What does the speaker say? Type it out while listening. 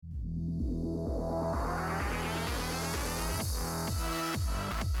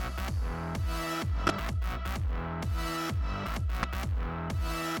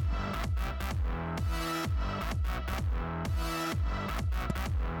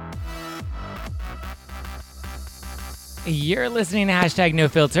You're listening to Hashtag No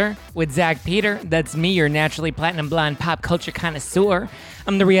Filter with Zach Peter. That's me, your naturally platinum blonde pop culture connoisseur.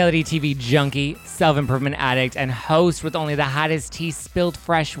 I'm the reality TV junkie, self-improvement addict, and host with only the hottest tea spilled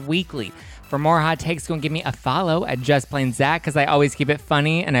fresh weekly. For more hot takes, go and give me a follow at Just Plain Zach, because I always keep it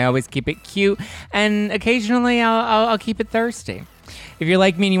funny and I always keep it cute, and occasionally I'll keep it thirsty. If you're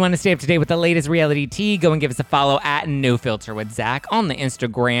like me and you want to stay up to date with the latest reality tea, go and give us a follow at No Filter with Zach on the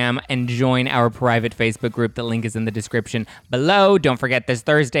Instagram and join our private Facebook group. The link is in the description below. Don't forget this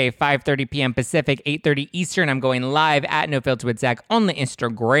Thursday, 5:30 p.m. Pacific, 8:30 Eastern. I'm going live at No Filter with Zach on the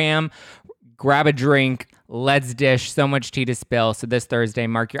Instagram. Grab a drink. Let's dish. So much tea to spill. So this Thursday,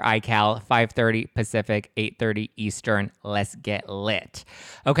 mark your iCal, 5:30 Pacific, 8:30 Eastern. Let's get lit.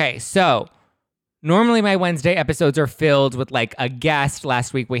 Okay, so normally my Wednesday episodes are filled with like a guest.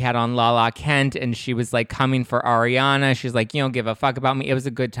 Last week we had on Lala Kent and she was like coming for Ariana. She's like, you don't give a fuck about me. It was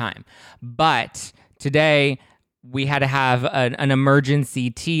a good time. But today we had to have an emergency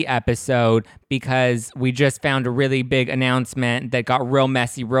tea episode because we just found a really big announcement that got real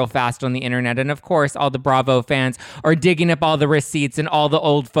messy real fast on the internet. And of course, all the Bravo fans are digging up all the receipts and all the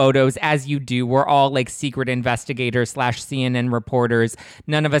old photos, as you do. We're all like secret investigators / CNN reporters.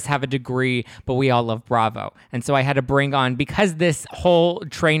 None of us have a degree, but we all love Bravo. And so I had to bring on, because this whole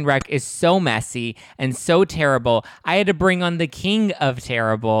train wreck is so messy and so terrible, I had to bring on the king of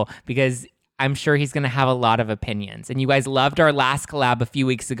terrible, because I'm sure he's going to have a lot of opinions. And you guys loved our last collab a few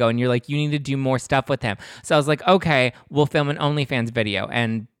weeks ago, and you're like, you need to do more stuff with him. So I was like, okay, we'll film an OnlyFans video.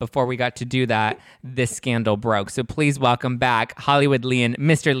 And before we got to do that, this scandal broke. So please welcome back Hollywood Leon,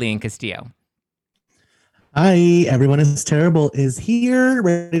 Mr. Leon Castillo. Hi, everyone is terrible is here,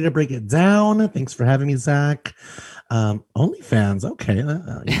 ready to break it down. Thanks for having me, Zach. OnlyFans, okay.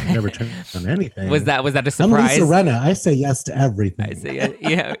 You never turned on anything. Was that a surprise? I'm Lisa Rinna. I say yes to everything. I say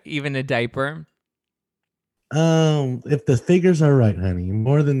yeah, even a diaper. If the figures are right, honey,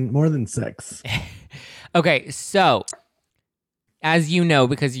 more than 6. Okay, so as you know,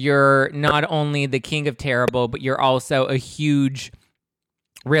 because you're not only the king of terrible, but you're also a huge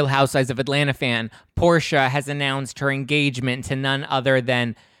Real Housewives of Atlanta fan, Porsha has announced her engagement to none other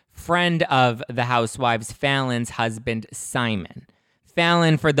than friend of the Housewives, Fallon's husband, Simon.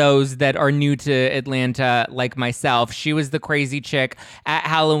 Fallon, for those that are new to Atlanta like myself, she was the crazy chick at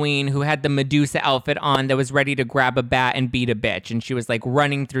Halloween who had the Medusa outfit on that was ready to grab a bat and beat a bitch. And she was like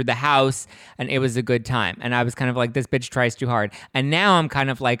running through the house, and it was a good time. And I was kind of like, this bitch tries too hard. And now I'm kind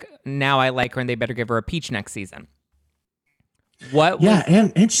of like, now I like her and they better give her a peach next season.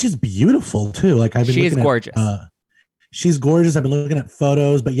 And she's beautiful too. Like she is gorgeous. She's gorgeous. I've been looking at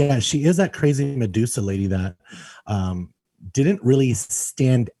photos, but yeah, she is that crazy Medusa lady that didn't really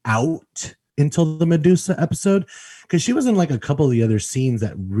stand out until the Medusa episode, because she was in like a couple of the other scenes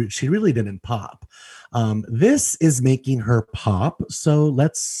that she really didn't pop. This is making her pop, so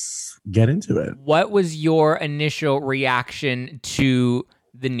let's get into it. What was your initial reaction to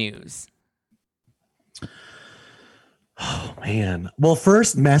the news? Oh, man. Well,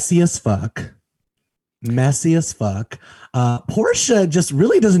 first, messy as fuck. Porsha just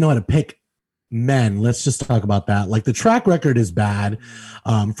really doesn't know how to pick men. Let's just talk about that. Like, the track record is bad.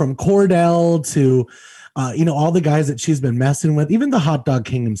 From Cordell to, all the guys that she's been messing with, even the hot dog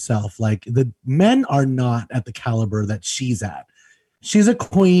king himself. Like, the men are not at the caliber that she's at. She's a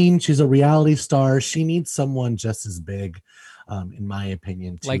queen. She's a reality star. She needs someone just as big, in my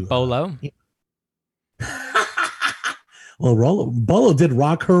opinion. Like Bolo? Well, Bolo did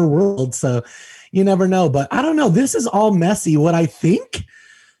rock her world, so you never know. But I don't know. This is all messy. What I think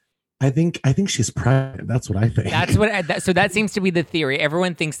she's pregnant. That's what I think. So that seems to be the theory.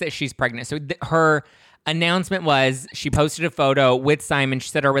 Everyone thinks that she's pregnant. So her announcement was she posted a photo with Simon. She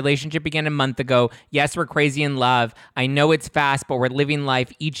said, our relationship began a month ago. Yes, we're crazy in love. I know it's fast, but we're living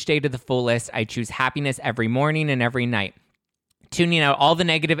life each day to the fullest. I choose happiness every morning and every night. Tuning out all the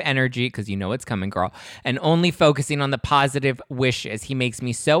negative energy, because you know it's coming, girl, and only focusing on the positive wishes. He makes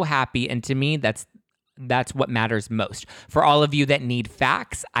me so happy, and to me, that's what matters most. For all of you that need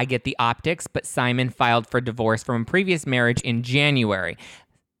facts, I get the optics, but Simon filed for divorce from a previous marriage in January.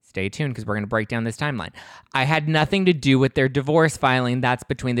 Stay tuned, because we're going to break down this timeline. I had nothing to do with their divorce filing. That's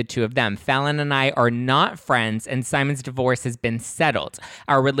between the two of them. Fallon and I are not friends, and Simon's divorce has been settled.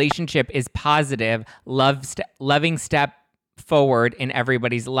 Our relationship is positive, loving step forward in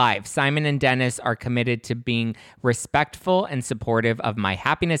everybody's life. Simon and Dennis are committed to being respectful and supportive of my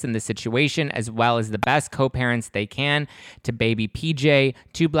happiness in the situation, as well as the best co-parents they can to baby PJ,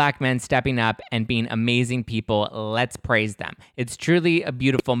 2 black men stepping up and being amazing people. Let's praise them. It's truly a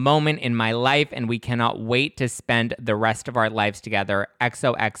beautiful moment in my life, and we cannot wait to spend the rest of our lives together.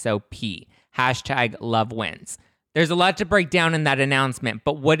 XOXOP. #love wins. There's a lot to break down in that announcement,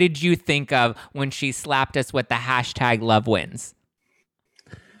 but what did you think of when she slapped us with the hashtag love wins?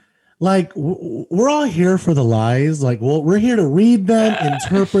 Like, we're all here for the lies. Like, well, we're here to read them,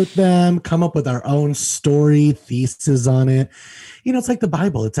 interpret them, come up with our own story, thesis on it. You know, it's like the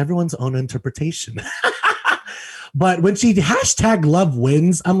Bible. It's everyone's own interpretation. But when she hashtag love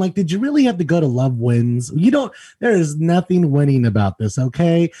wins, I'm like, did you really have to go to love wins? There is nothing winning about this,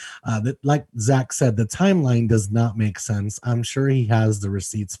 okay? Like Zach said, the timeline does not make sense. I'm sure he has the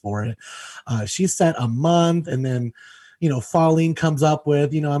receipts for it. She said a month, and then, Falling comes up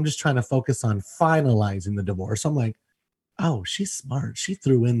with, I'm just trying to focus on finalizing the divorce. I'm like, oh, she's smart. She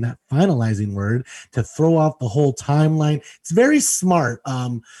threw in that finalizing word to throw off the whole timeline. It's very smart.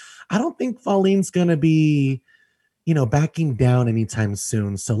 I don't think Pauline's going to be, backing down anytime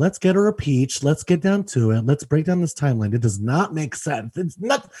soon. So let's get her a peach. Let's get down to it. Let's break down this timeline. It does not make sense.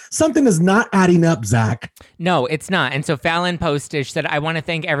 Something is not adding up, Zach. No, it's not. And so Fallon posted, she said, I want to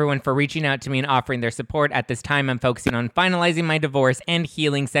thank everyone for reaching out to me and offering their support. At this time, I'm focusing on finalizing my divorce and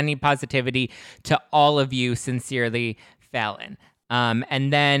healing, sending positivity to all of you. Sincerely, Fallon.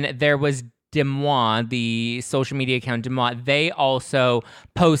 And then there was Demois, the social media account Demois. They also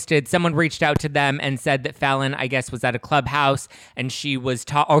posted, someone reached out to them and said that Fallon, I guess, was at a Clubhouse and she was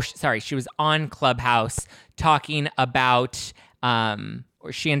she was on Clubhouse talking about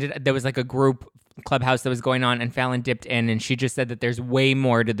there was like a group Clubhouse that was going on, and Fallon dipped in and she just said that there's way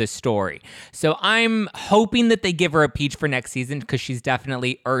more to this story. So I'm hoping that they give her a peach for next season because she's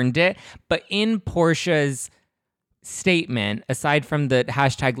definitely earned it. But in Porsha's statement, aside from the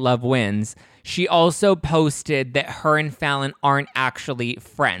hashtag love wins, she also posted that her and Fallon aren't actually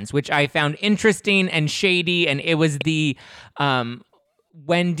friends, which I found interesting and shady. And it was the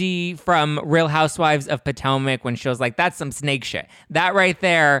Wendy from Real Housewives of Potomac when she was like, that's some snake shit. That right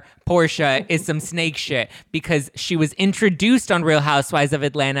there, Porsha, is some snake shit, because she was introduced on Real Housewives of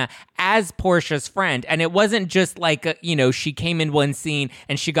Atlanta as Porsha's friend. And it wasn't just like, she came in one scene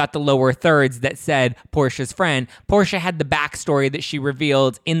and she got the lower thirds that said Porsha's friend. Porsha had the backstory that she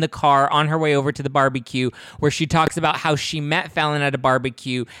revealed in the car on her way over to the barbecue, where she talks about how she met Fallon at a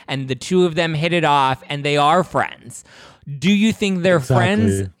barbecue and the two of them hit it off and they are friends. Do you think they're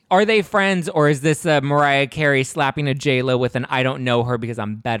friends? Are they friends, or is this Mariah Carey slapping a J-Lo with an I don't know her because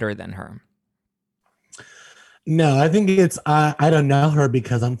I'm better than her? No, I think it's I don't know her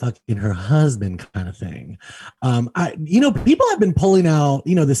because I'm fucking her husband kind of thing. People have been pulling out,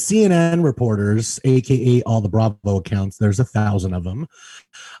 the CNN reporters, aka all the Bravo accounts. There's 1,000 of them.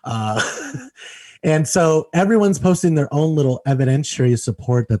 And so everyone's posting their own little evidentiary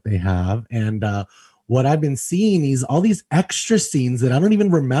support that they have. And what I've been seeing is all these extra scenes that I don't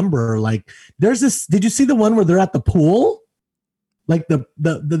even remember. Like, there's this. Did you see the one where they're at the pool, like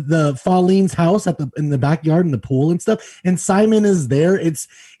the Pauline's house in the backyard in the pool and stuff? And Simon is there. It's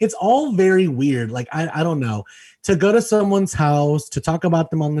all very weird. Like, I don't know. To go to someone's house, to talk about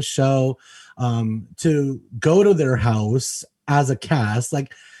them on the show, to go to their house as a cast.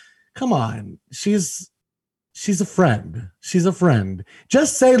 Like, come on, she's a friend. She's a friend.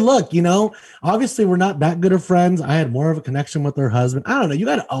 Just say, look, obviously we're not that good of friends. I had more of a connection with her husband. I don't know. You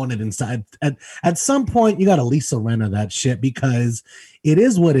got to own it inside. At some point, you got to Lisa Rinna that shit, because it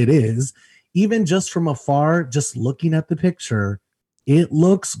is what it is. Even just from afar, just looking at the picture, it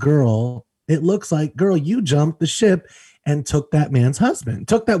looks like, girl, you jumped the ship and took that woman's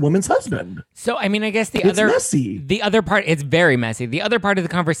husband. So, I mean, I guess it's messy. The other part, it's very messy. The other part of the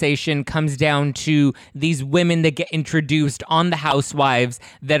conversation comes down to these women that get introduced on the Housewives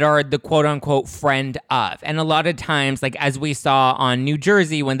that are the quote unquote friend of. And a lot of times, like as we saw on New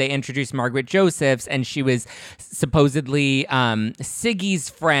Jersey when they introduced Margaret Josephs and she was supposedly Siggy's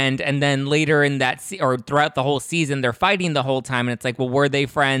friend. And then later in that, or throughout the whole season, they're fighting the whole time. And it's like, well, were they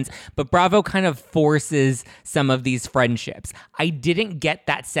friends? But Bravo kind of forces some of these friendships. I didn't get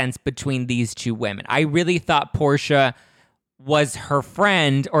that sense between these two women. I really thought Porsha was her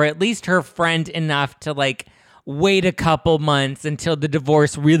friend, or at least her friend enough to like wait a couple months until the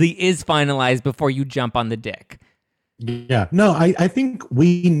divorce really is finalized before you jump on the dick. Yeah, no, I think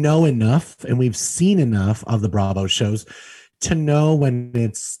we know enough and we've seen enough of the Bravo shows to know when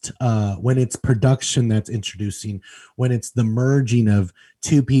it's production that's introducing, when it's the merging of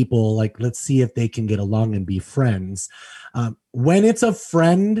two people, like let's see if they can get along and be friends. When it's a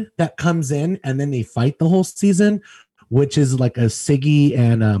friend that comes in and then they fight the whole season, which is like a Siggy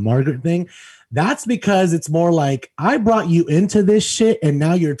and Margaret thing, that's because it's more like, I brought you into this shit and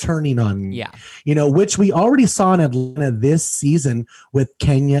now you're turning on me. Yeah. Which we already saw in Atlanta this season with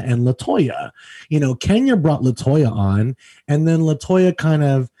Kenya and LaToya. Kenya brought LaToya on, and then LaToya kind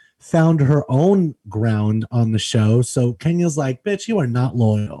of found her own ground on the show. So Kenya's like, bitch, you are not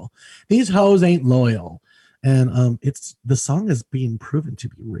loyal. These hoes ain't loyal. And it's the song is being proven to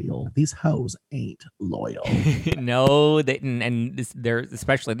be real. These hoes ain't loyal. No, they're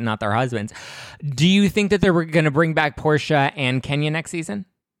especially not their husbands. Do you think that they're going to bring back Porsha and Kenya next season?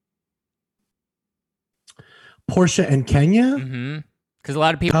 Porsha and Kenya? Mm-hmm. Because a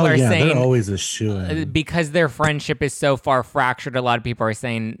lot of people are saying they're always a shoo-in. Because their friendship is so far fractured. A lot of people are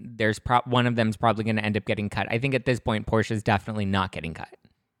saying one of them's probably going to end up getting cut. I think at this point, Porsha's definitely not getting cut.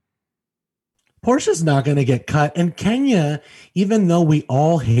 Portia's not going to get cut. And Kenya, even though we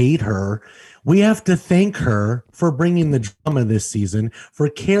all hate her, we have to thank her for bringing the drama this season, for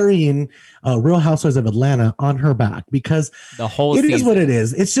carrying Real Housewives of Atlanta on her back, because the whole it season is what it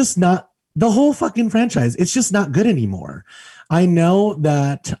is. It's just not the whole fucking franchise. It's just not good anymore. I know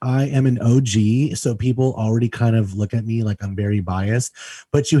that I am an OG, so people already kind of look at me like I'm very biased,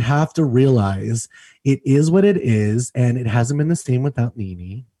 but you have to realize it is what it is, and it hasn't been the same without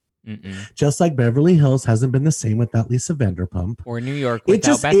Nene. Mm-mm. Just like Beverly Hills hasn't been the same without Lisa Vanderpump. Or New York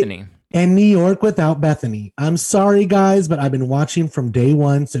without Bethany. And New York without Bethany. I'm sorry, guys, but I've been watching from day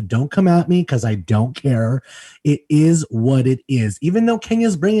one, so don't come at me because I don't care. It is what it is. Even though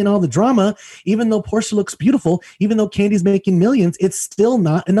Kenya's bringing all the drama, even though Porsha looks beautiful, even though Candy's making millions, it's still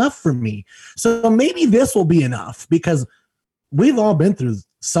not enough for me. So maybe this will be enough because we've all been through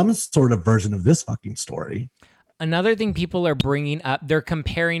some sort of version of this fucking story. Another thing people are bringing up, they're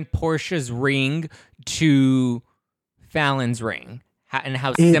comparing Porsha's ring to Fallon's ring and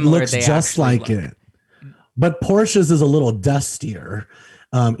how similar looks they just like look. it. But Portia's is a little dustier.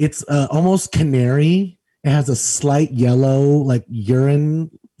 It's almost canary. It has a slight yellow, like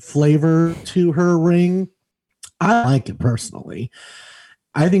urine flavor to her ring. I like it personally.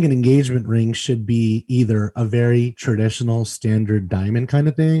 I think an engagement ring should be either a very traditional standard diamond kind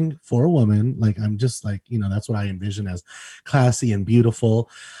of thing for a woman. Like I'm just like, that's what I envision as classy and beautiful.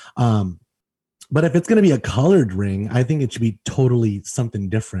 But if it's going to be a colored ring, I think it should be totally something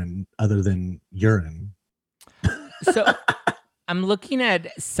different other than urine. So I'm looking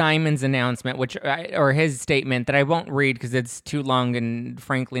at Simon's announcement, or his statement that I won't read because it's too long and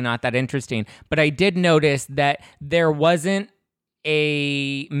frankly not that interesting. But I did notice that there wasn't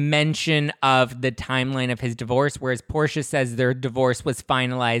a mention of the timeline of his divorce, whereas Porsha says their divorce was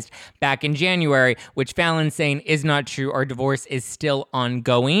finalized back in January, which Fallon's saying is not true. Our divorce is still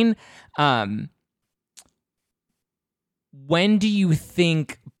ongoing. When do you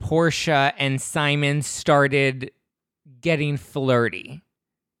think Porsha and Simon started getting flirty?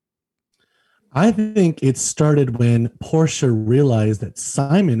 I think it started when Porsha realized that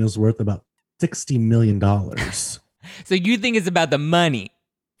Simon is worth about $60 million. So you think it's about the money?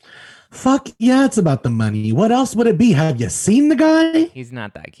 Fuck yeah, it's about the money. What else would it be? Have you seen the guy? He's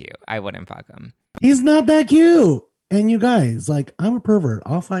not that cute. I wouldn't fuck him. He's not that cute. And you guys, like, I'm a pervert.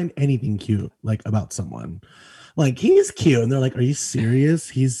 I'll find anything cute, like, about someone. Like, he's cute. And they're like, are you serious?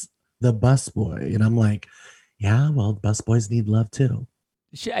 He's the busboy. And I'm like, yeah, well, busboys need love too.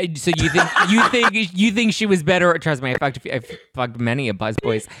 So you think she was better? Trust me, I fucked many a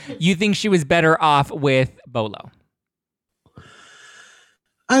busboys. You think she was better off with Bolo?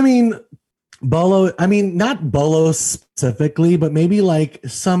 I mean, not Bolo specifically, but maybe like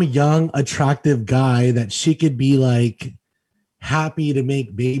some young, attractive guy that she could be like happy to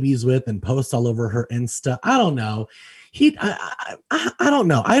make babies with and post all over her Insta. I don't know. I don't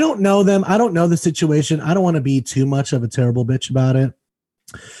know. I don't know them. I don't know the situation. I don't want to be too much of a terrible bitch about it.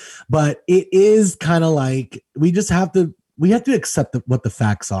 But it is kind of like we have to accept what the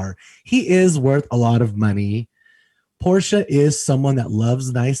facts are. He is worth a lot of money. Porsha is someone that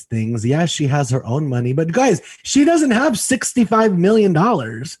loves nice things. Yeah, she has her own money, but guys, she doesn't have $65 million.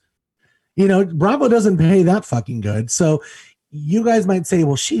 Bravo doesn't pay that fucking good. So you guys might say,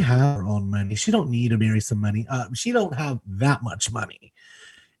 well, she has her own money. She don't need to marry some money. She don't have that much money.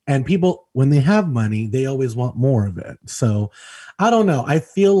 And people, when they have money, they always want more of it. So I don't know. I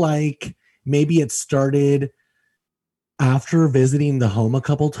feel like maybe it started after visiting the home a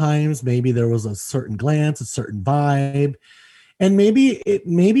couple times. Maybe there was a certain glance, a certain vibe, and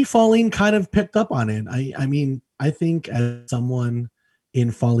maybe Falling kind of picked up on it. I mean, I think as someone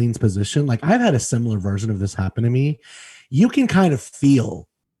in Falling's position, like I've had a similar version of this happen to me. You can kind of feel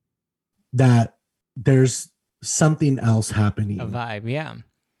that there's something else happening. A vibe, yeah.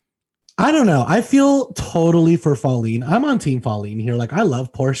 I don't know. I feel totally for Pauline. I'm on team Pauline here. Like, I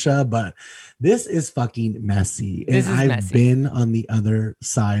love Porsha, but this is fucking messy. And I've been on the other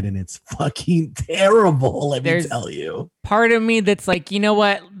side and it's fucking terrible. Let me tell you. Part of me that's like, you know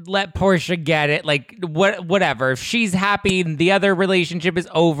what? Let Porsha get it. Like, whatever. If she's happy, the other relationship is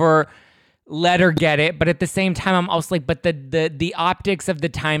over. Let her get it. But at the same time, I'm also like, but the optics of the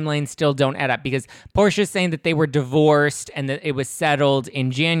timeline still don't add up, because Portia's saying that they were divorced and that it was settled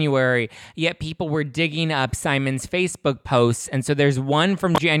in January, yet people were digging up Simon's Facebook posts. And so there's one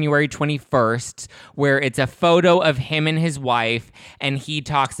from January 21st where it's a photo of him and his wife, and he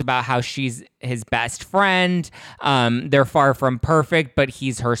talks about how she's his best friend. They're far from perfect, but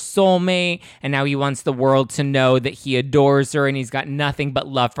he's her soulmate. And now he wants the world to know that he adores her and he's got nothing but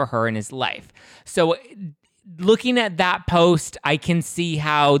love for her in his life. So looking at that post, I can see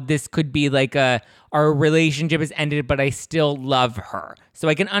how this could be like our relationship has ended, but I still love her. So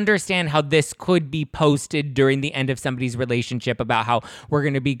I can understand how this could be posted during the end of somebody's relationship about how we're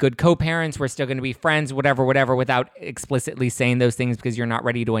going to be good co-parents, we're still going to be friends, whatever, without explicitly saying those things because you're not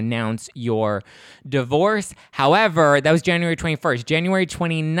ready to announce your divorce. However, that was January 21st. January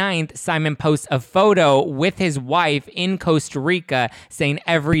 29th, Simon posts a photo with his wife in Costa Rica saying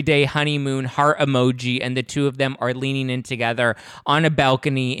everyday honeymoon heart emoji, and the two of them are leaning in together on a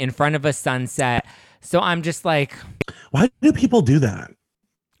balcony in front of a sunset. So I'm just like, why do people do that?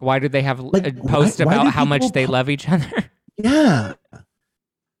 Why do they have a post about how much they love each other? Yeah.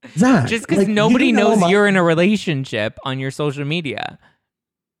 Zach, just because nobody knows you're in a relationship on your social media.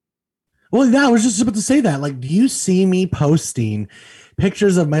 Well, yeah, I was just about to say that. Like, do you see me posting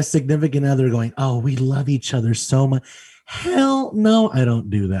pictures of my significant other going, oh, we love each other so much? Hell no, I don't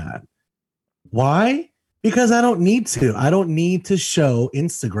do that. Why? Because I don't need to. I don't need to show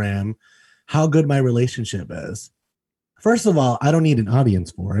Instagram how good my relationship is. First of all, I don't need an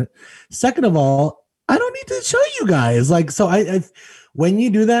audience for it. Second of all, I don't need to show you guys. Like, so I when you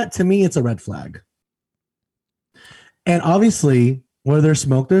do that, to me, it's a red flag. And obviously, where there's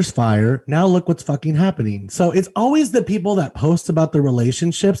smoke, there's fire. Now look what's fucking happening. So it's always the people that post about the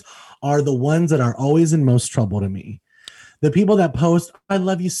relationships are the ones that are always in most trouble to me. The people that post, I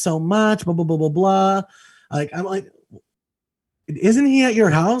love you so much, blah, blah, blah, blah, blah. Like, I'm like, isn't he at your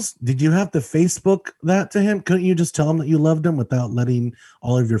house? Did you have to Facebook that to him? Couldn't you just tell him that you loved him without letting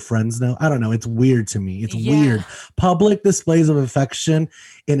all of your friends know? I don't know. It's weird to me. It's weird. Public displays of affection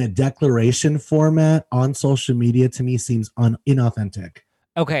in a declaration format on social media to me seems inauthentic.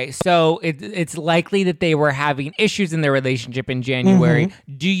 Okay, so it's likely that they were having issues in their relationship in January.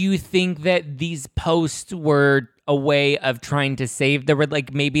 Mm-hmm. Do you think that these posts were a way of trying to save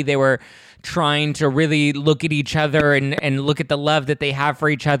like maybe they were trying to really look at each other and look at the love that they have for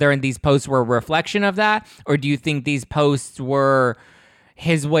each other, and these posts were a reflection of that? Or do you think these posts were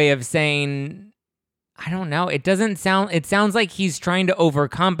his way of saying, I don't know. It sounds like he's trying to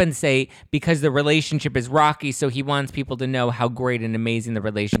overcompensate because the relationship is rocky, so he wants people to know how great and amazing the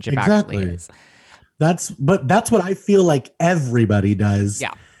relationship actually is. That's what I feel like everybody does.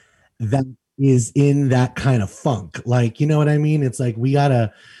 Yeah. That is in that kind of funk. Like, you know what I mean? It's like, now we got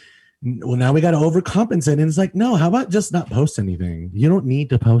to overcompensate. And it's like, no, how about just not post anything? You don't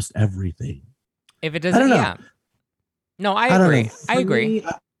need to post everything. If it doesn't, yeah. No, I agree. I agree.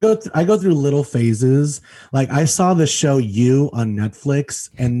 I go through little phases. Like, I saw the show You on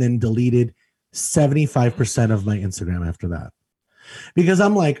Netflix and then deleted 75% of my Instagram after that. Because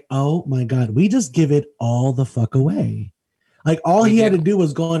I'm like, oh my God, we just give it all the fuck away. Like, all he had to do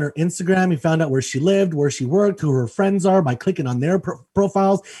was go on her Instagram. He found out where she lived, where she worked, who her friends are by clicking on their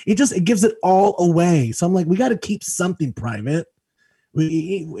profiles. It gives it all away. So I'm like, we got to keep something private.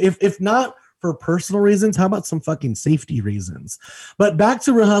 If not for personal reasons, how about some fucking safety reasons? But back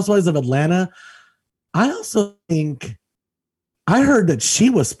to Real Housewives of Atlanta, I also think I heard that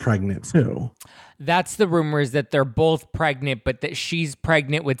she was pregnant too. That's the rumors, that they're both pregnant, but that she's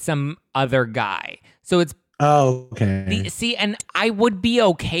pregnant with some other guy. So it's okay. See, and I would be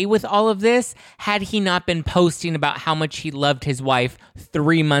okay with all of this had he not been posting about how much he loved his wife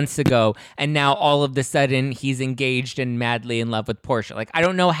 3 months ago, and now all of a sudden he's engaged and madly in love with Porsha. Like, I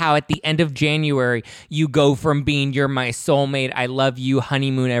don't know how at the end of January you go from being "you're my soulmate, I love you,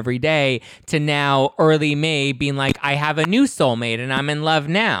 honeymoon every day" to now early May being like, "I have a new soulmate and I'm in love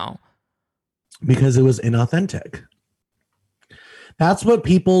now." Because it was inauthentic. That's what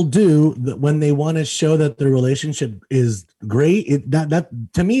people do when they want to show that the relationship is great. That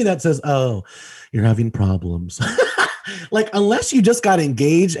to me, that says, oh, you're having problems. Like, unless you just got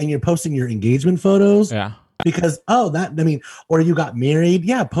engaged and you're posting your engagement photos. Yeah. Because, or you got married.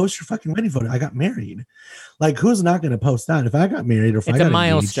 Yeah, post your fucking wedding photo. I got married. Like, who's not going to post that? If I got married or if I got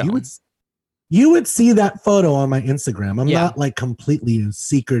milestone. engaged, You would see that photo on my Instagram. I'm Yeah. not like completely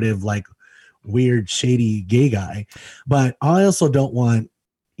secretive, like weird, shady gay guy. But I also don't want,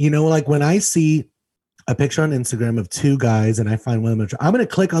 like when I see a picture on Instagram of two guys and I find one of them, I'm going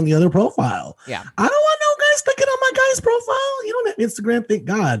to click on the other profile. Yeah. I don't want no guys clicking on my guy's profile. You don't have Instagram, thank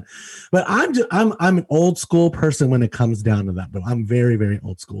God. But I'm an old school person when it comes down to that. But I'm very, very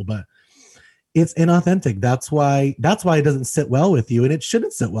old school. But it's inauthentic. That's why it doesn't sit well with you, and it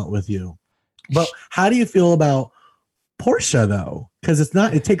shouldn't sit well with you. But how do you feel about Porsha though? Because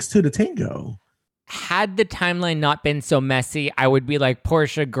it takes two to tango. Had the timeline not been so messy, I would be like,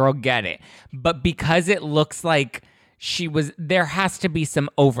 Porsha, girl, get it. But because it looks like there has to be some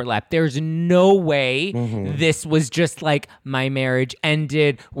overlap. There's no way this was just like, my marriage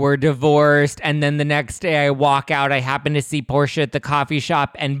ended, we're divorced, and then the next day I walk out, I happen to see Porsha at the coffee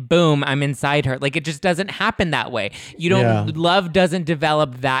shop, and boom, I'm inside her. Like, it just doesn't happen that way. Love doesn't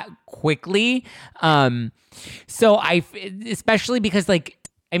develop that quickly. So especially because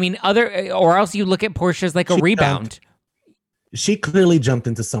or else you look at Porsha as like a rebound. She clearly jumped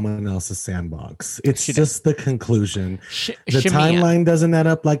into someone else's sandbox. It's just the conclusion. The timeline doesn't add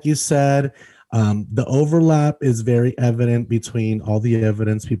up, like you said. The overlap is very evident between all the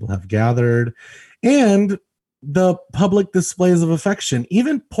evidence people have gathered and the public displays of affection.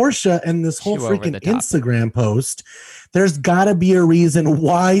 Even Porsha and this whole freaking Instagram post, there's got to be a reason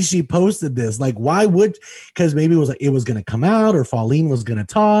why she posted this. Like, because maybe it was going to come out, or Pauline was going to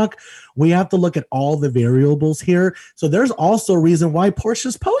talk. We have to look at all the variables here. So there's also a reason why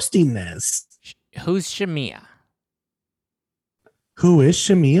Porsha's posting this. Who's Shamia? Who is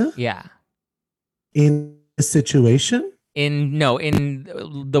Shamia? Yeah. In this situation? In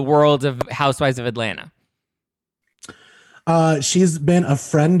the world of Housewives of Atlanta. She's been a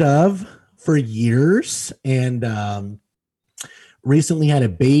friend of for years, and recently had a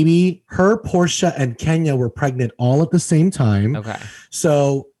baby. Her, Porsha, and Kenya were pregnant all at the same time. Okay.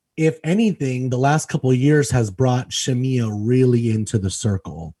 So if anything, the last couple of years has brought Shamia really into the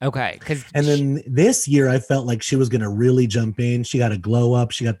circle. Okay. And then this year, I felt like she was going to really jump in. She got a glow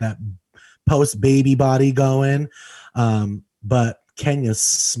up. She got that post-baby body going. But Kenya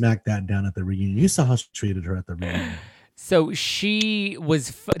smacked that down at the reunion. You saw how she treated her at the reunion. So she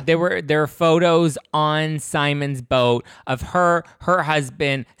was. There are photos on Simon's boat of her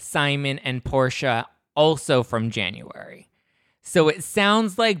husband, Simon, and Porsha, also from January. So it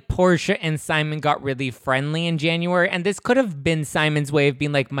sounds like Porsha and Simon got really friendly in January, and this could have been Simon's way of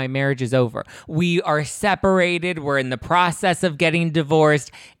being like, my marriage is over. We are separated. We're in the process of getting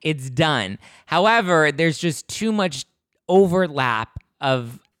divorced. It's done. However, there's just too much overlap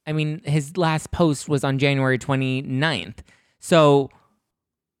of. His last post was on January 29th. So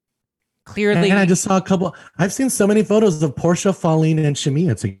clearly. And I just saw I've seen so many photos of Porsha, Pauline, and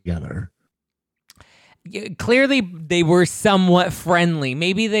Shamia together. Clearly, they were somewhat friendly.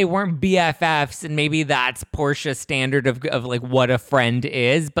 Maybe they weren't BFFs, and maybe that's Portia's standard of like what a friend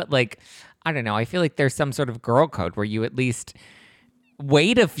is. But like, I don't know. I feel like there's some sort of girl code where you at least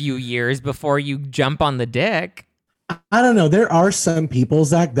wait a few years before you jump on the dick. I don't know. There are some people,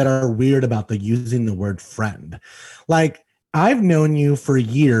 Zach, that are weird about using the word friend. Like, I've known you for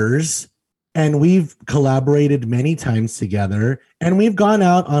years, and we've collaborated many times together, and we've gone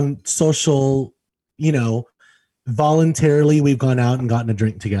out on social, voluntarily. We've gone out and gotten a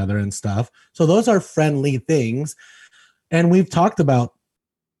drink together and stuff. So those are friendly things. And we've talked about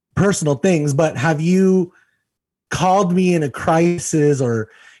personal things, but have you called me in a crisis, or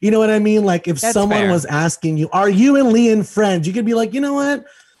you know what I mean? Like, if That's someone fair. was asking you, are you and Leon friends? You could be like, you know what?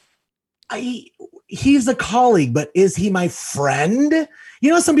 He's a colleague, but is he my friend?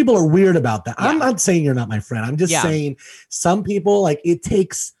 Some people are weird about that. Yeah. I'm not saying you're not my friend. I'm just saying some people, like, it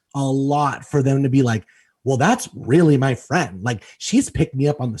takes a lot for them to be like, well, that's really my friend. Like, she's picked me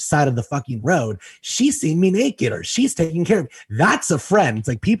up on the side of the fucking road. She's seen me naked, or she's taking care of me. That's a friend. It's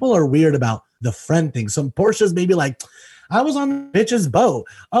like, people are weird about the friend thing. Some Portia's maybe like, I was on the bitch's boat.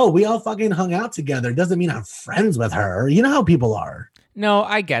 Oh, we all fucking hung out together. Doesn't mean I'm friends with her. You know how people are. No,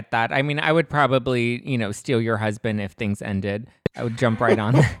 I get that. I would probably, steal your husband if things ended. I would jump right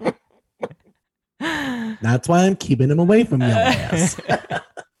on. That's why I'm keeping him away from your ass.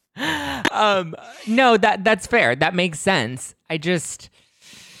 No, that's fair. That makes sense.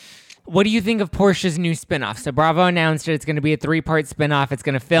 What do you think of Portia's new spinoff? So Bravo announced it's going to be a 3-part spinoff. It's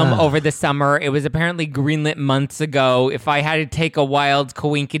going to film over the summer. It was apparently greenlit months ago. If I had to take a wild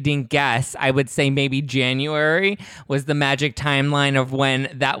coinkydink guess, I would say maybe January was the magic timeline of when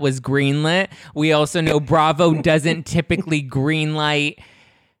that was greenlit. We also know Bravo doesn't typically greenlight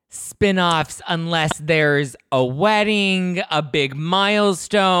spin-offs unless there's a wedding, a big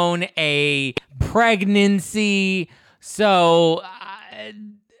milestone, a pregnancy. So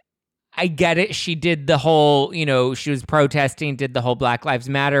I get it. She did the whole, she was protesting, did the whole Black Lives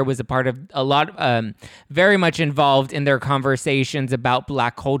Matter, was a part of a lot, very much involved in their conversations about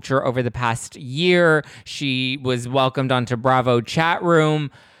Black culture over the past year. She was welcomed onto Bravo chat room.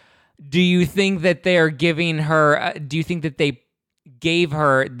 Do you think that they're giving her, do you think that they gave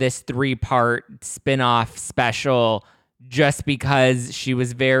her this 3-part spin-off special just because she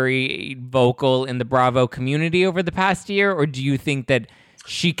was very vocal in the Bravo community over the past year? Or do you think that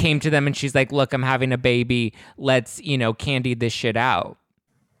she came to them and she's like, look, I'm having a baby. Let's, candy this shit out?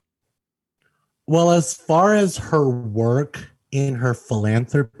 Well, as far as her work in her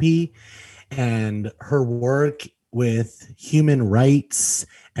philanthropy and her work with human rights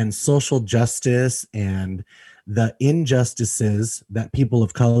and social justice and the injustices that people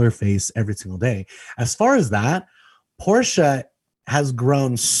of color face every single day, as far as that, Porsha has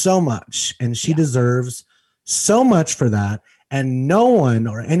grown so much and she deserves so much for that. And no one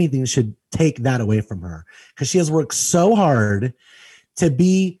or anything should take that away from her because she has worked so hard to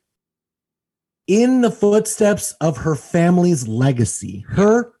be in the footsteps of her family's legacy.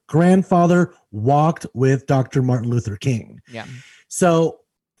 Her grandfather walked with Dr. Martin Luther King. Yeah. So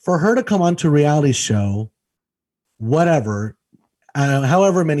for her to come onto a reality show, whatever,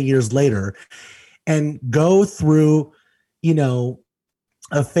 however many years later, and go through,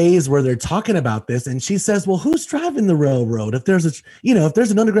 a phase where they're talking about this, and she says, well, who's driving the railroad? If there's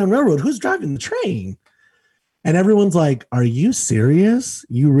an underground railroad, who's driving the train? And everyone's like, are you serious?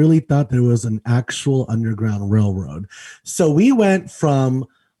 You really thought there was an actual underground railroad? So we went to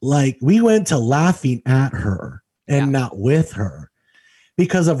laughing at her and not with her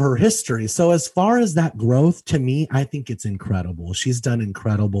because of her history. So as far as that growth, to me, I think it's incredible. She's done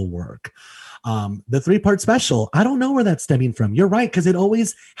incredible work. The 3-part special, I don't know where that's stemming from. You're right, because it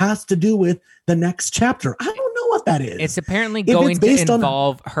always has to do with the next chapter. I don't know what that is. It's apparently going to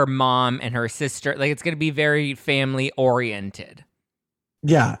involve her mom and her sister. Like, it's going to be very family oriented.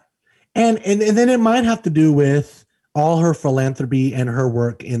 Yeah. And then it might have to do with all her philanthropy and her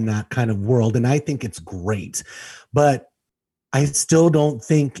work in that kind of world. And I think it's great. But I still don't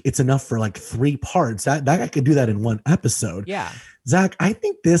think it's enough for like 3 parts. That I could do that in one episode. Yeah. Zach, I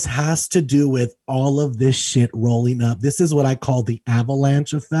think this has to do with all of this shit rolling up. This is what I call the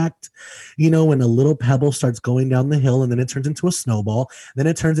avalanche effect. When a little pebble starts going down the hill and then it turns into a snowball, then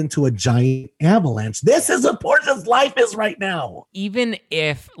it turns into a giant avalanche. This is what Porsha's life is right now. Even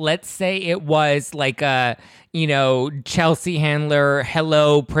if, let's say it was like a, Chelsea Handler,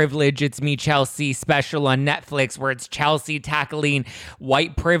 Hello Privilege, It's Me Chelsea special on Netflix where it's Chelsea tackling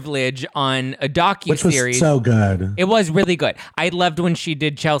white privilege on a docuseries. Which was so good. It was really good. I loved when she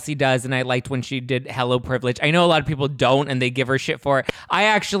did Chelsea Does, and I liked when she did Hello Privilege. I know a lot of people don't, and they give her shit for it. I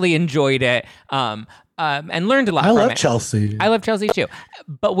actually enjoyed it. And learned a lot from it. I love Chelsea. I love Chelsea too.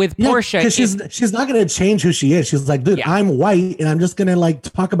 But with Porsha, she's not going to change who she is. She's like, dude, I'm white and I'm just going to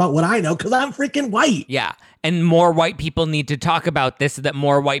talk about what I know because I'm freaking white. Yeah. And more white people need to talk about this so that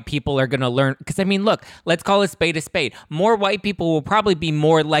more white people are going to learn. Because, look, let's call a spade a spade. More white people will probably be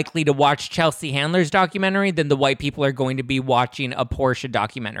more likely to watch Chelsea Handler's documentary than the white people are going to be watching a Porsha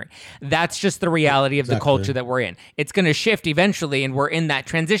documentary. That's just the reality of the culture that we're in. It's going to shift eventually, and we're in that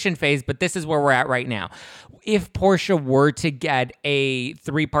transition phase, but this is where we're at right now. If Porsha were to get a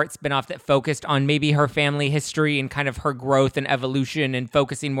 3-part spinoff that focused on maybe her family history and kind of her growth and evolution and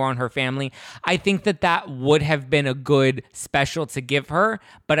focusing more on her family, I think that would have been a good special to give her.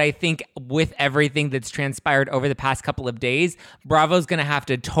 But I think with everything that's transpired over the past couple of days, Bravo's going to have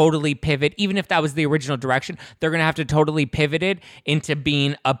to totally pivot. Even if that was the original direction, they're going to have to totally pivot it into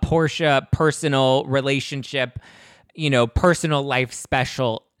being a Porsha personal relationship, personal life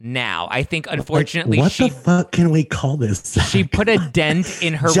special now. I think, unfortunately, what the fuck can we call this? She put a dent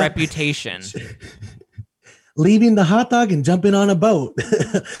in her reputation. Leaving the hot dog and jumping on a boat.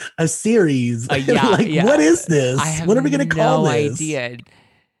 A series. What is this? What are we going to call this? No idea.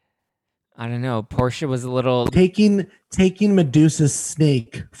 I don't know. Porsha was a little taking Medusa's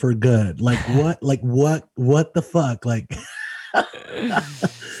snake for good. What the fuck?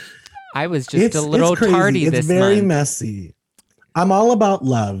 I was just a little tardy this month. It's very messy. I'm all about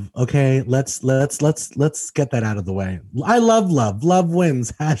love. Okay, let's get that out of the way. I love love. Love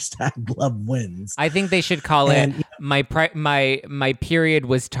wins. # love wins. I think they should call it my period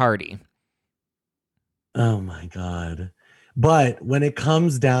was tardy. Oh my God. But when it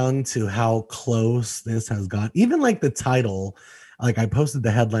comes down to how close this has got, even the title, like I posted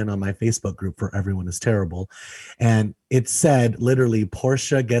the headline on my Facebook group for Everyone is Terrible. And it said literally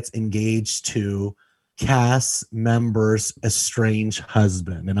Porsha gets engaged to cast member's estranged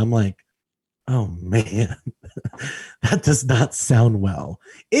husband. And I'm like, oh man, that does not sound well.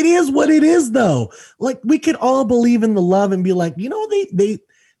 It is what it is though. Like we could all believe in the love and be like, you know,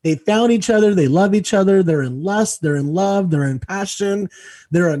 they found each other, they love each other, they're in lust, they're in love, they're in passion,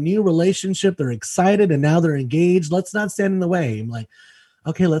 they're a new relationship, they're excited, and now they're engaged. Let's not stand in the way. I'm like,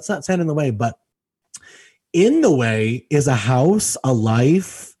 okay, let's not stand in the way. But in the way is a house, a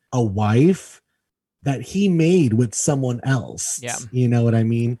life, a wife that he made with someone else. Yeah. You know what I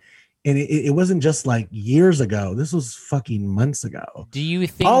mean? And it wasn't just like years ago. This was fucking months ago. Do you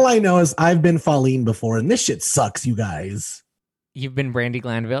think... All I know is I've been Pauline before, and this shit sucks, you guys. You've been Brandy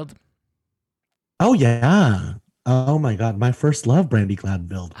Glanville? Oh, yeah. Oh, my God. My first love, Brandy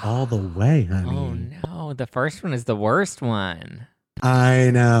Glanville. All the way, honey. Oh, no. The first one is the worst one. I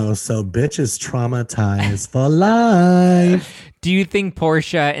know. So, bitch is traumatized for life. Do you think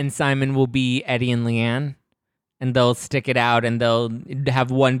Porsha and Simon will be Eddie and Leanne? And they'll stick it out and they'll have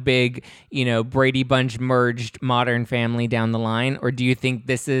one big, you know, Brady Bunch merged Modern Family down the line? Or do you think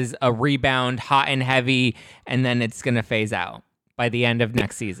this is a rebound, hot and heavy, and then it's going to phase out by the end of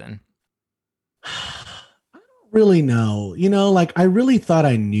next season? I don't really know. You know, like I really thought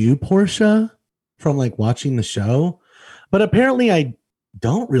I knew Porsha from like watching the show, but apparently I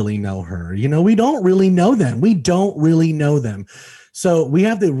don't really know her. You know, we don't really know them. We don't really know them. So we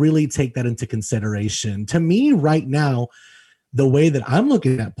have to really take that into consideration. To me right now, the way that I'm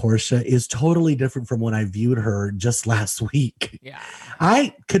looking at Porsha is totally different from when I viewed her just last week. Yeah.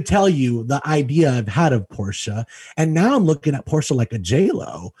 I could tell you the idea I've had of Porsha, and now I'm looking at Porsha like a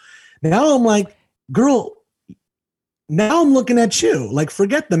J-Lo. Now I'm like, girl, now I'm looking at you. Like,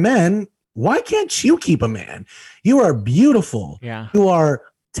 forget the men. Why can't you keep a man? You are beautiful. Yeah. You are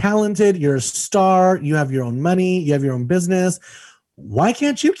talented. You're a star. You have your own money. You have your own business. Why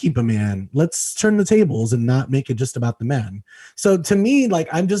can't you keep a man? Let's turn the tables and not make it just about the men. So to me, like,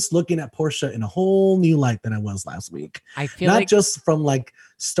 I'm just looking at Porsha in a whole new light than I was last week. I feel not like just from like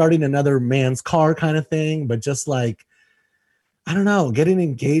starting another man's car kind of thing, but just like, I don't know, getting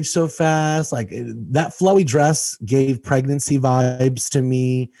engaged so fast. Like that flowy dress gave pregnancy vibes to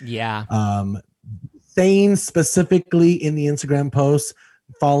me. Yeah. Saying specifically in the Instagram post,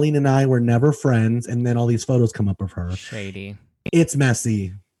 Pauline and I were never friends, and then all these photos come up of her. Shady. It's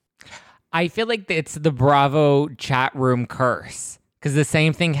messy. I feel like it's the Bravo chat room curse. Because the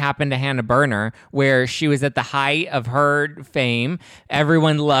same thing happened to Hannah Berner, where she was at the height of her fame.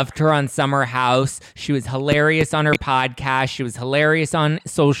 Everyone loved her on Summer House. She was hilarious on her podcast. She was hilarious on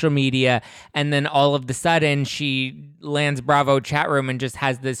social media. And then all of a sudden, she lands Bravo chat room and just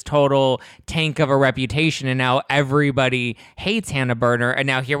has this total tank of a reputation. And now everybody hates Hannah Berner. And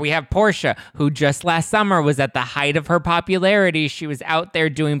now here we have Porsha, who just last summer was at the height of her popularity. She was out there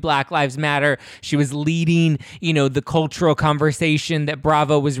doing Black Lives Matter. She was leading, you know, the cultural conversation that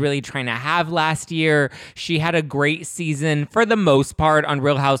Bravo was really trying to have last year. She had a great season for the most part on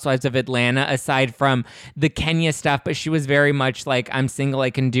Real Housewives of Atlanta, aside from the Kenya stuff, but she was very much like, I'm single,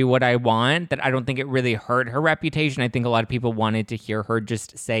 I can do what I want. That I don't think it really hurt her reputation. I think a lot of people wanted to hear her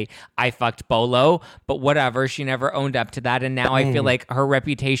just say, I fucked Bolo, but whatever. She never owned up to that. And now I feel like her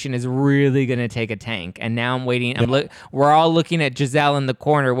reputation is really going to take a tank. And now I'm waiting. We're all looking at Giselle in the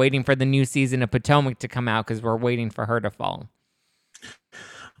corner, waiting for the new season of Potomac to come out because we're waiting for her to fall.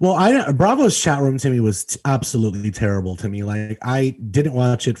 Well, Bravo's chat room to me was absolutely terrible to me. Like, I didn't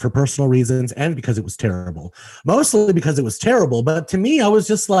watch it for personal reasons and because it was terrible. Mostly because it was terrible. But to me, I was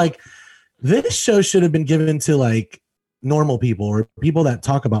just like, this show should have been given to like normal people or people that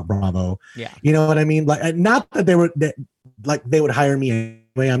talk about Bravo. Yeah. You know what I mean? Like, not that they would hire me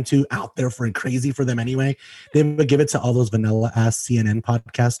anyway. I'm too out there for and crazy for them anyway. They would give it to all those vanilla ass CNN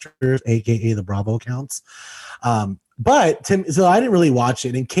podcasters, aka the Bravo accounts. So I didn't really watch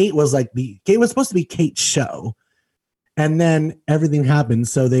it. And Kate was supposed to be Kate's show. And then everything happened.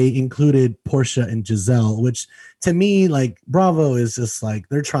 So they included Porsha and Giselle, which to me, like, Bravo is just like,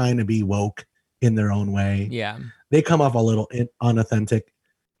 they're trying to be woke in their own way. Yeah. They come off a little unauthentic,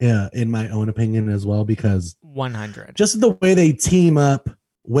 in my own opinion as well, because 100. Just the way they team up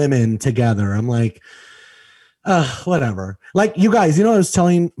women together. I'm like, whatever. Like, you guys, I was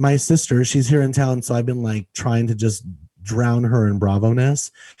telling my sister, she's here in town, so I've been like trying to just drown her in Bravo-ness.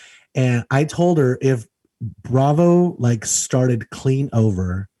 And I told her if Bravo like started clean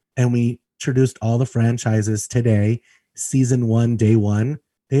over and we introduced all the franchises today, season 1, day 1,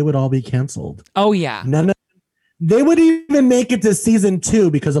 they would all be canceled. Oh yeah. They would even make it to season 2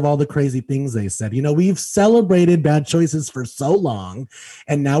 because of all the crazy things they said. We've celebrated bad choices for so long,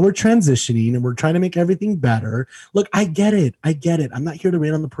 and now we're transitioning and we're trying to make everything better. Look, I get it. I'm not here to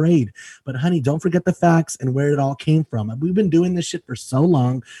rain on the parade, but honey, don't forget the facts and where it all came from. We've been doing this shit for so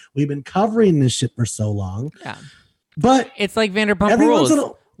long. We've been covering this shit for so long. Yeah. But it's like Vanderpump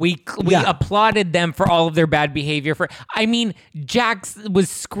Rules. We applauded them for all of their bad behavior. Jax was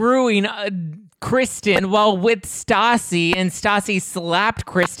screwing Kristen while with Stassi, and Stassi slapped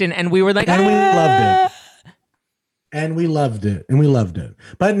Kristen, and we were like, and we loved it. And we loved it.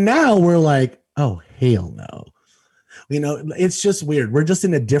 But now we're like, oh, hell no. It's just weird. We're just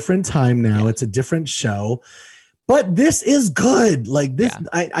in a different time now. It's a different show. But this is good. Like this,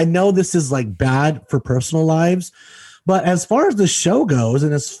 I know this is like bad for personal lives. But as far as the show goes,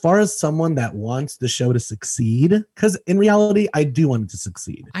 and as far as someone that wants the show to succeed, because in reality, I do want it to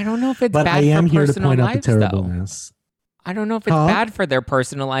succeed. I don't know if it's bad I am for here to personal point lives, out the terribleness. I don't know if it's bad for their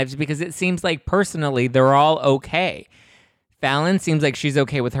personal lives, because it seems like personally they're all okay. Fallon seems like she's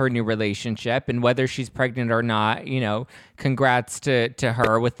okay with her new relationship, and whether she's pregnant or not, congrats to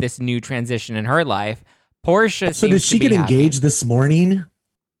her with this new transition in her life. Porsha. So did she get engaged this morning?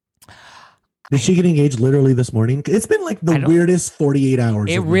 Did she get engaged literally this morning? It's been like the weirdest 48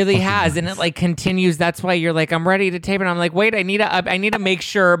 hours. It really has, and it like continues. That's why you're like, I'm ready to tape it. I'm like, wait, I need to make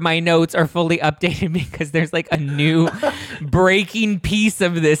sure my notes are fully updated, because there's like a new breaking piece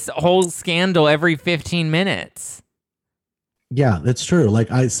of this whole scandal every 15 minutes. Yeah, that's true. Like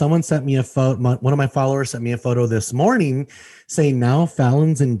someone sent me a photo. One of my followers sent me a photo this morning saying now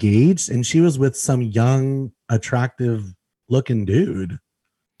Fallon's engaged, and she was with some young, attractive looking dude.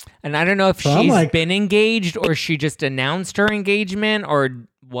 And I don't know if she's been engaged or she just announced her engagement or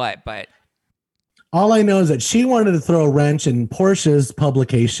what, but all I know is that she wanted to throw a wrench in Porsha's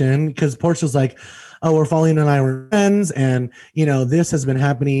publication, because Porsha's like, oh, we're falling in line with friends, and this has been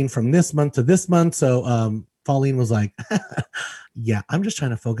happening from this month to this month. So Pauline was like, yeah, I'm just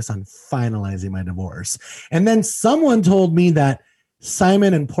trying to focus on finalizing my divorce. And then someone told me that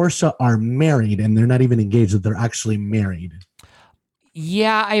Simon and Porsha are married, and they're not even engaged, that they're actually married.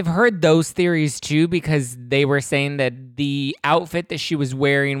 Yeah, I've heard those theories too, because they were saying that the outfit that she was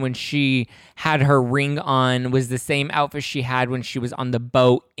wearing when she had her ring on was the same outfit she had when she was on the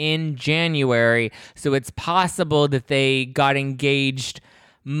boat in January. So it's possible that they got engaged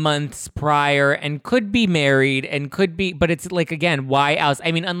months prior and could be married and could be, but it's like, again, why else?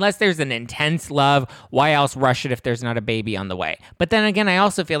 I mean, unless there's an intense love, why else rush it if there's not a baby on the way? But then again, I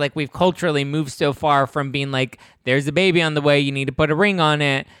also feel like we've culturally moved so far from being like, there's a baby on the way, you need to put a ring on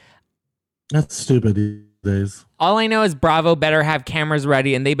it. That's stupid these days. All I know is Bravo better have cameras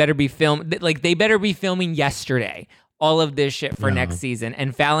ready, and they better be they better be filming yesterday all of this shit for next season.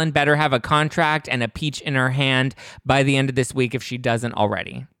 And Fallon better have a contract and a peach in her hand by the end of this week if she doesn't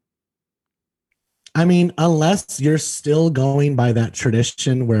already. I mean, unless you're still going by that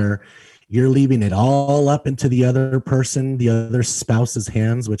tradition where you're leaving it all up into the other person, the other spouse's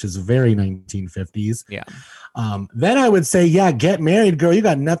hands, which is very 1950s. Yeah. Then I would say, yeah, get married, girl. You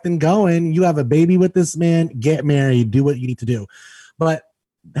got nothing going. You have a baby with this man. Get married. Do what you need to do. But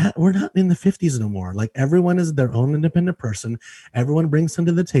we're not in the 50s no more. Like, everyone is their own independent person. Everyone brings them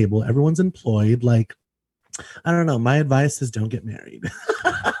to the table. Everyone's employed. Like, I don't know. My advice is don't get married.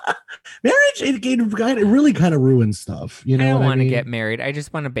 Marriage, it really kind of ruins stuff. You know, I don't want to get married. I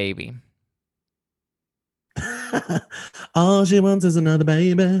just want a baby. All she wants is another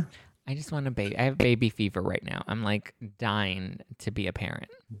baby. I just want a baby. I have baby fever right now. I'm like dying to be a parent.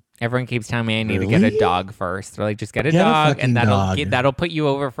 Everyone keeps telling me I need to get a dog first. They're like, just get a dog, and that'll put you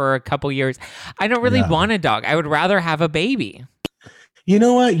over for a couple years. I don't really want a dog. I would rather have a baby. You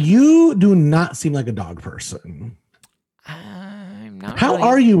know what? You do not seem like a dog person. I'm not. How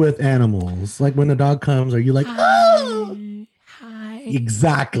are you with animals? Like, when a dog comes, are you like, oh, hi?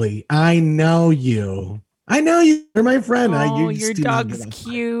 Exactly. I know you. You're my friend. Oh, your dog's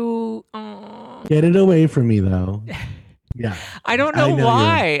cute. Oh. Get it away from me, though. Yeah. I don't know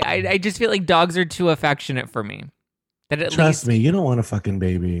why. I just feel like dogs are too affectionate for me. Trust me, you don't want a fucking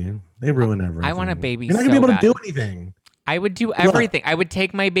baby. They ruin everything. I want a baby. You're not gonna be able to do anything. I would do everything. I would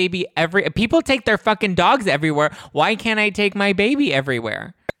take my baby people take their fucking dogs everywhere. Why can't I take my baby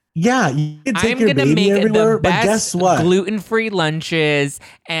everywhere? Yeah, you can take your baby make everywhere, the but best guess what? Gluten-free lunches,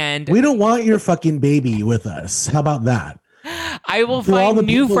 and we don't want your fucking baby with us. How about that? I will find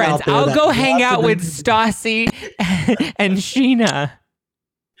new friends. I'll go hang out with Stassi and Sheena.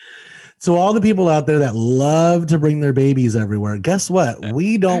 So all the people out there that love to bring their babies everywhere, guess what?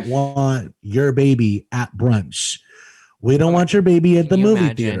 We don't want your baby at brunch. We don't want your baby at the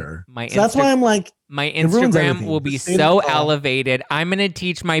movie theater. So that's why I'm like, My ruins Instagram everything. will be Just stay so the ball. elevated. I'm going to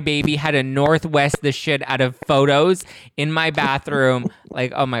teach my baby how to northwest the shit out of photos in my bathroom.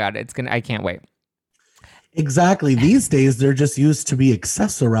 Like, oh my God, I can't wait. Exactly. These days, they're just used to be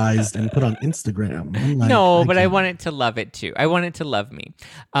accessorized and put on Instagram. I'm like, No, but I can't. want it to love it too. I want it to love me.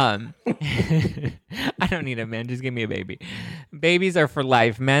 I don't need a man. Just give me a baby. Babies are for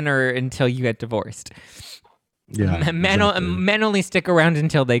life. Men are until you get divorced. Yeah, Men only stick around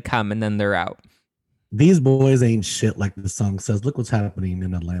until they come and then they're out. These boys ain't shit, like the song says. Look what's happening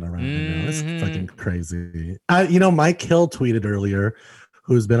in Atlanta right now. It's fucking crazy. Mike Hill tweeted earlier,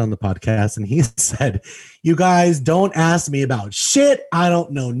 who's been on the podcast, and he said, "You guys don't ask me about shit. I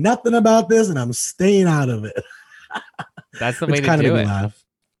don't know nothing about this, and I'm staying out of it." That's the way to do it. Laugh.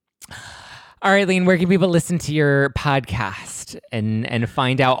 All right, Lean, where can people listen to your podcast and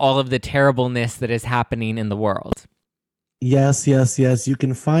find out all of the terribleness that is happening in the world? Yes. You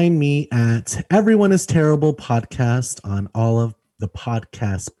can find me at Everyone is Terrible podcast on all of the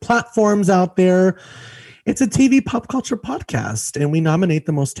podcast platforms out there. It's a TV pop culture podcast, and we nominate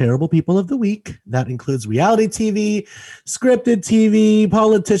the most terrible people of the week. That includes reality TV, scripted TV,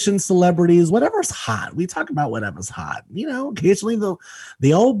 politicians, celebrities, whatever's hot. We talk about whatever's hot. Occasionally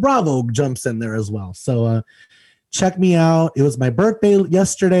the old Bravo jumps in there as well. So check me out. It was my birthday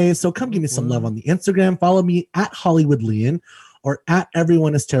yesterday, so come give me some love on the Instagram. Follow me at Hollywood Leon or at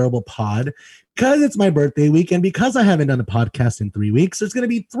Everyone is Terrible Pod. Because it's my birthday week, and because I haven't done a podcast in 3 weeks, there's going to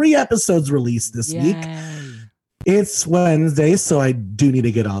be 3 episodes released this week. It's Wednesday, so I do need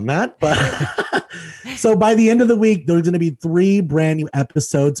to get on that. But so by the end of the week, there's going to be 3 brand new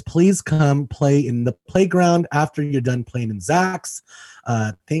episodes. Please come play in the playground after you're done playing in Zach's.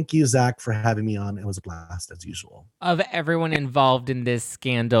 Thank you, Zach, for having me on. It was a blast as usual. Of everyone involved in this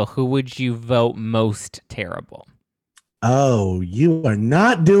scandal, who would you vote most terrible? Oh, you are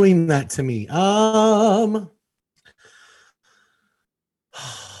not doing that to me.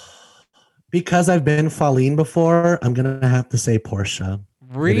 Because I've been Faline before, I'm gonna have to say Porsha.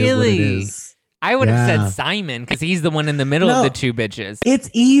 Really? I would have said Simon because he's the one in the middle of the 2 bitches. It's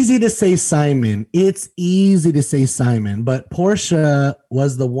easy to say Simon. But Porsha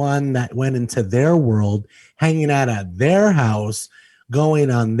was the one that went into their world, hanging out at their house, going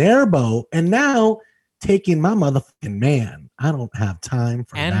on their boat, and now taking my motherfucking man. I don't have time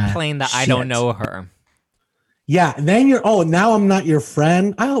for that. And playing the shit. I don't know her. Yeah, then now I'm not your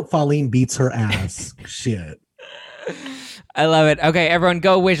friend. I hope Faline beats her ass. Shit. I love it. Okay, everyone,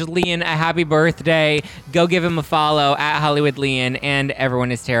 go wish Leon a happy birthday. Go give him a follow at Hollywood Leon and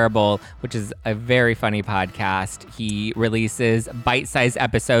Everyone is Terrible, which is a very funny podcast. He releases bite-sized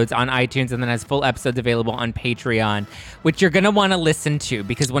episodes on iTunes and then has full episodes available on Patreon, which you're going to want to listen to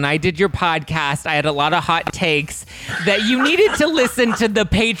because when I did your podcast, I had a lot of hot takes that you needed to listen to the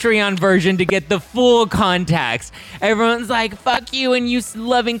Patreon version to get the full context. Everyone's like, fuck you and you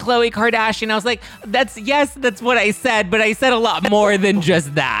loving Khloe Kardashian. I was like, that's what I said, but I said a lot more than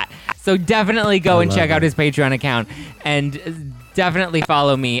just that. So definitely go and check out his Patreon account and definitely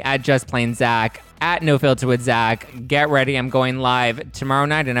follow me at Just Plain Zach, at No Filter with Zach. Get ready. I'm going live tomorrow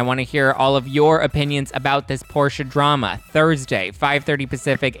night and I want to hear all of your opinions about this Porsha drama. Thursday, 5:30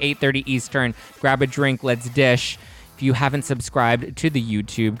 Pacific, 8:30 Eastern. Grab a drink. Let's dish. If you haven't subscribed to the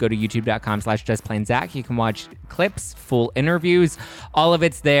YouTube, go to youtube.com/justplainzach. You can watch clips, full interviews. All of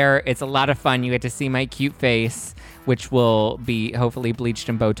it's there. It's a lot of fun. You get to see my cute face, which will be hopefully bleached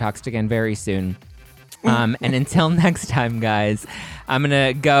and Botoxed again very soon. And until next time, guys, I'm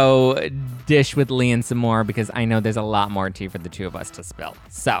going to go dish with Leon some more because I know there's a lot more tea for the 2 of us to spill.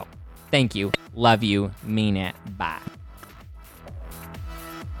 So, thank you. Love you. Mean it. Bye.